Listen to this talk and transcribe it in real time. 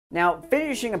Now,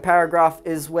 finishing a paragraph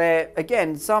is where,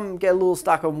 again, some get a little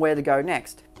stuck on where to go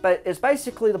next. But it's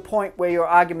basically the point where your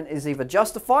argument is either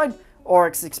justified or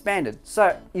it's expanded.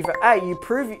 So either A, you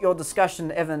prove that your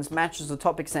discussion evidence matches the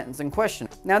topic sentence in question.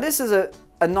 Now this is a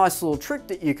nice little trick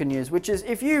that you can use, which is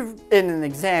if you're in an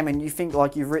exam and you think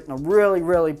like you've written a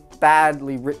really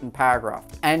badly written paragraph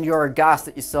and you're aghast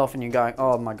at yourself and you're going,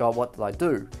 oh my God, what did I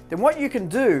do? Then what you can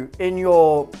do in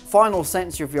your final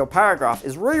sentence of your paragraph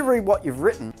is reread what you've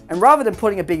written, and rather than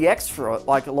putting a big X through it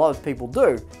like a lot of people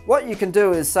do, what you can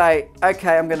do is say,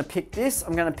 okay, I'm going to pick this,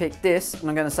 I'm going to pick this, and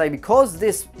I'm going to say because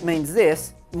this means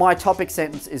this, my topic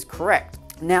sentence is correct.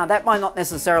 Now that might not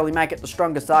necessarily make it the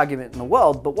strongest argument in the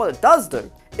world, but what it does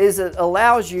do is it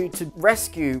allows you to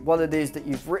rescue what it is that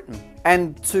you've written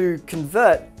and to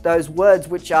convert those words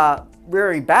which are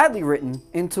very badly written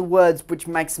into words which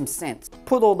make some sense.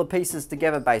 Put all the pieces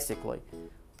together basically.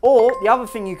 Or the other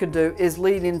thing you could do is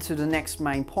lead into the next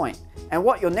main point. And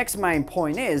what your next main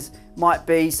point is might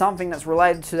be something that's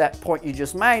related to that point you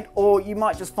just made, or you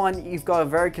might just find that you've got a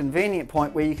very convenient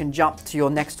point where you can jump to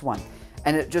your next one.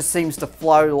 And it just seems to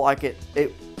flow like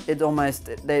they're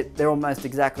almost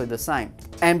exactly the same.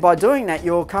 And by doing that,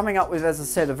 you're coming up with, as I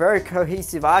said, a very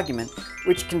cohesive argument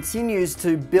which continues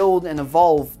to build and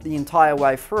evolve the entire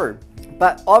way through.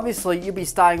 But obviously you'll be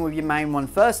starting with your main one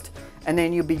first, and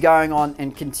then you'll be going on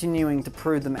and continuing to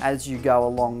prove them as you go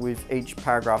along with each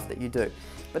paragraph that you do.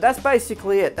 But that's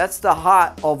basically it. That's the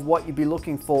heart of what you'd be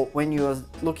looking for when you're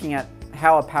looking at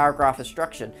how a paragraph is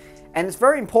structured. And it's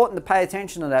very important to pay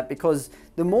attention to that, because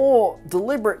the more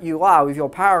deliberate you are with your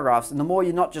paragraphs and the more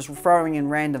you're not just throwing in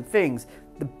random things,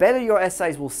 the better your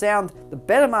essays will sound, the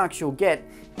better marks you'll get,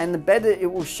 and the better it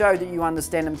will show that you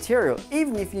understand the material,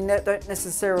 even if you don't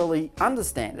necessarily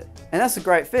understand it. And that's a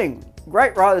great thing.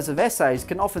 Great writers of essays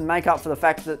can often make up for the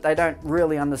fact that they don't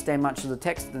really understand much of the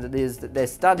text that it is that they're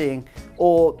studying,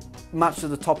 or much of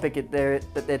the topic that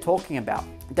they're talking about.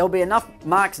 There'll be enough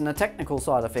marks in the technical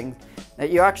side of things that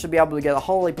you'll actually be able to get a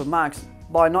whole heap of marks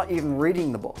by not even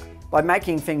reading the book, by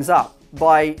making things up,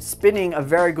 by spinning a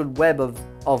very good web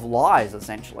of lies,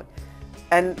 essentially.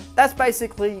 And that's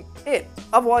basically it.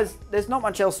 Otherwise, there's not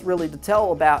much else really to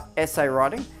tell about essay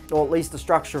writing, or at least the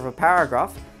structure of a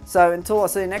paragraph. So until I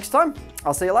see you next time,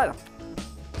 I'll see you later.